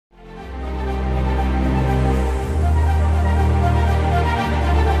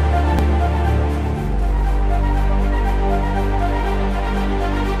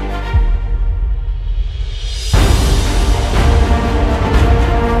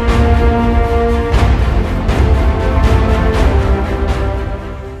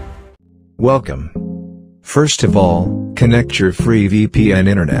Welcome. First of all, connect your free VPN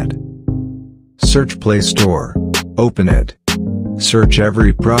internet. Search Play Store. Open it. Search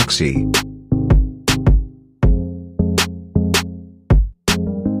every proxy.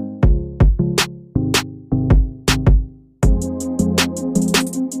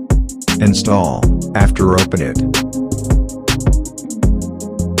 Install. After open it.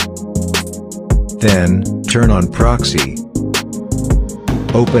 Then, turn on proxy.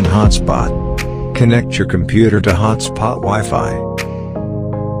 Open hotspot. Connect your computer to hotspot Wi-Fi.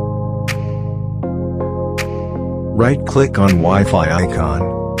 Right-click on Wi-Fi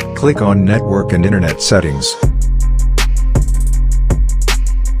icon. Click on Network and Internet Settings.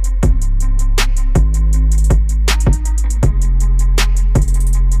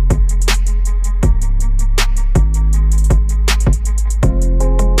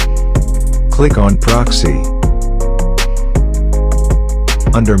 Click on Proxy.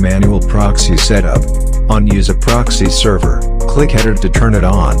 Under Manual Proxy Setup, on Use a Proxy Server, click Header to turn it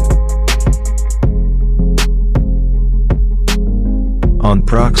on. On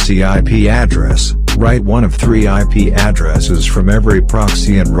Proxy IP address, write one of 3 IP addresses from every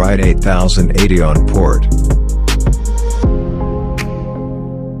proxy and write 8080 on port.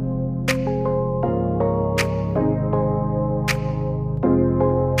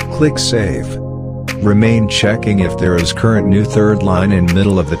 Click Save. Remain checking if there is current new third line in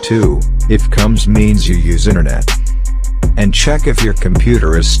middle of the 2, if comes means you use internet. And check if your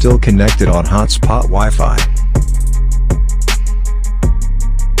computer is still connected on hotspot Wi-Fi.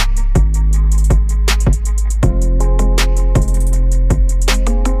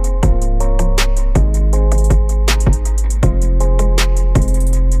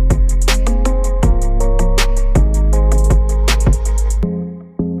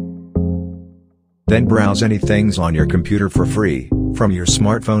 Then browse any things on your computer for free, from your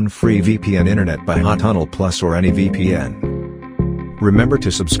smartphone. Free VPN internet by HotTunnel Plus or any VPN. Remember to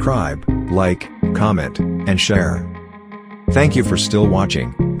subscribe, like, comment, and share. Thank you for still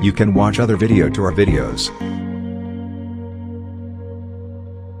watching. You can watch other video to our videos.